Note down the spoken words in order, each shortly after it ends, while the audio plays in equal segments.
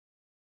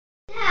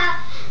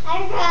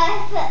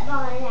got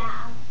football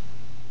now.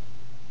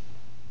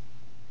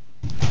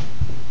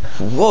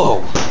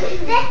 Whoa.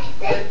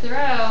 Good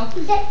throw.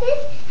 This is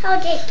how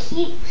they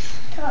keep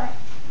toys.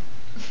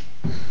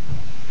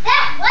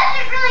 That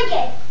wasn't really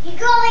good. You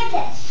go like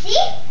this. See?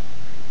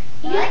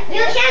 You can't do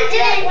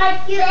it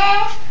like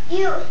this.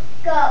 You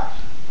go.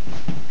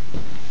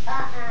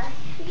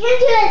 You can't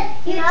do it.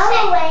 You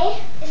all the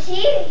way.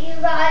 See? You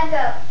gotta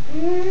go.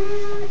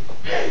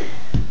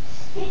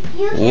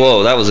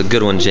 Whoa, that was a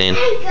good one, Jane.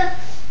 Okay.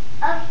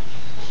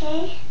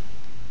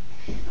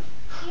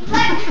 You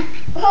put.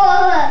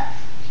 Oh,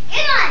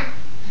 good one.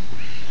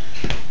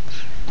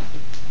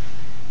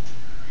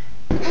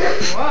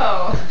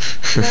 Whoa.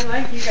 I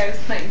like you guys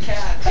playing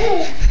catch.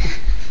 Three.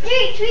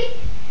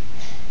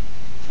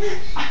 Hey,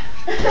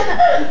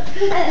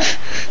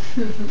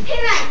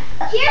 Ryan,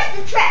 here's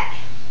the trick.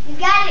 You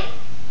gotta,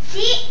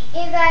 see,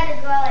 you gotta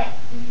go like,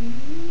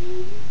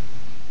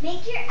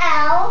 make your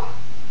L,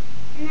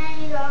 and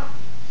then you go,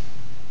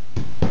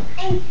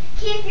 and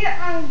keep your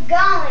arm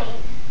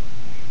going.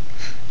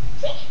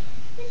 See,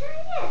 that's how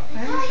you do it.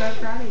 I'm so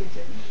proud of you,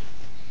 Jimmy.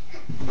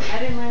 I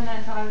didn't learn that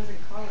until I was in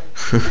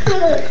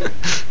college.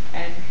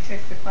 And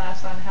took the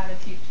class on how to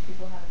teach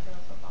people how to throw a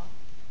football.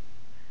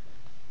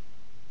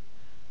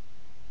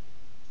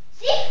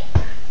 See?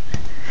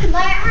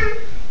 My arm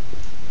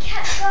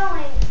kept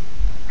going.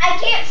 I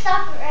can't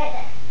stop it right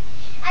there.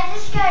 I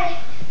just got it.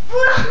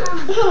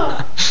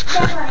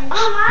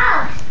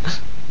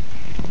 Almost.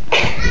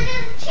 I'm the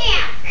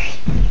champ.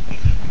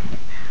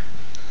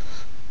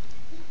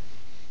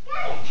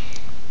 Got it.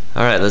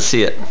 Alright, let's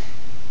see it.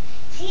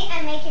 See,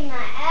 I'm making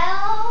my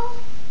L.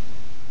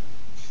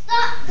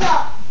 Stop,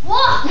 go.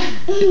 Whoa.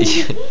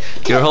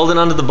 You're holding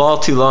onto the ball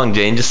too long,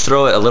 Jane. Just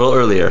throw it a little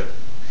earlier.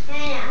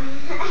 I know.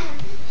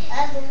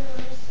 That was a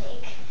little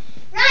mistake.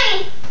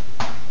 Ryan!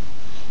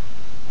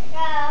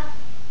 There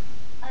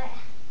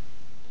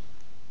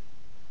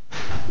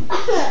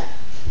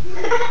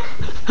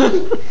we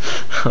go.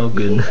 Oh,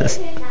 goodness.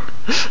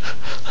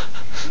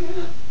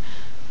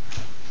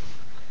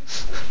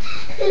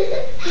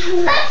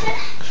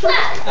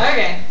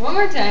 Okay, one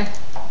more time.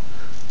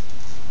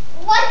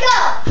 Let go!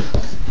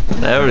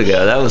 There we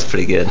go. That was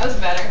pretty good. That was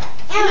better.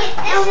 And this is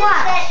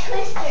that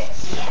twister.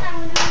 See, I'm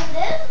doing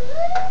this.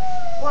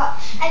 What?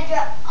 I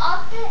drop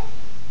off it,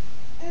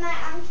 and my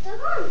arm's still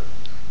on.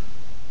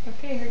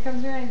 Okay, here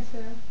comes Ryan, so.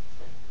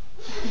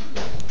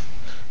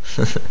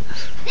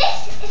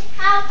 This is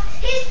how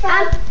his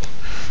throws.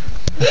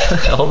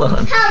 Hold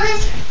on. How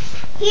his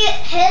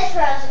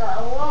throws go.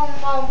 Boom,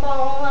 boom,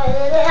 boom.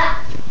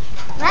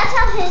 That's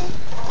how his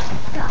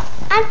go.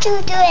 I'm to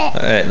do it.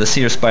 Alright, let's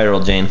see your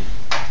spiral, Jane.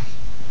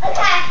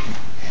 Okay.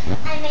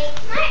 I make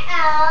my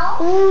L.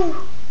 Ooh.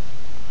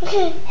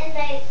 Okay. And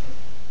I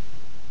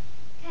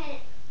kind of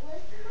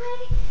lift my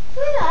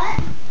foot up.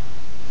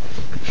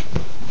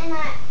 And I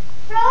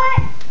throw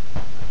it.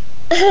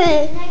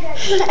 And I go.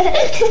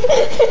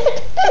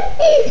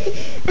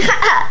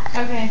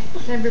 Okay,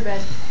 time for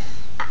bed.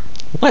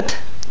 What?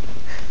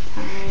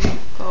 Time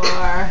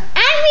for.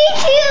 And me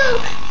too.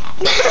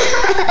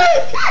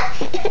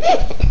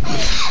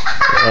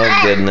 Oh,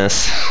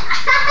 goodness.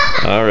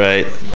 Alright.